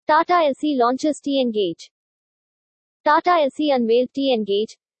Tata Elxsi launches TEngage. Tata Elxsi unveiled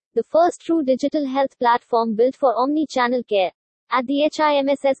TEngage, the first true digital health platform built for omni-channel care, at the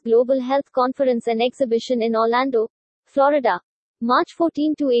HIMSS Global Health Conference and Exhibition in Orlando, Florida, March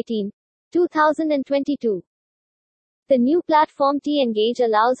 14 to 18, 2022. The new platform TEngage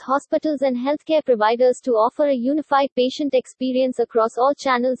allows hospitals and healthcare providers to offer a unified patient experience across all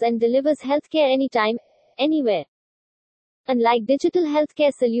channels and delivers healthcare anytime, anywhere. Unlike digital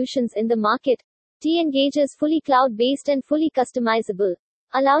healthcare solutions in the market, TEngage is fully cloud-based and fully customizable,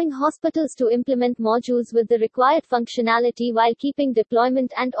 allowing hospitals to implement modules with the required functionality while keeping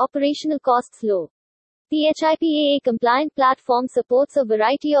deployment and operational costs low. The HIPAA-compliant platform supports a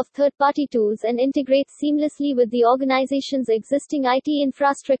variety of third-party tools and integrates seamlessly with the organization's existing IT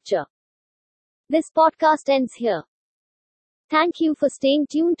infrastructure. This podcast ends here. Thank you for staying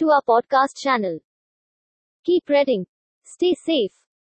tuned to our podcast channel. Keep reading. Stay safe.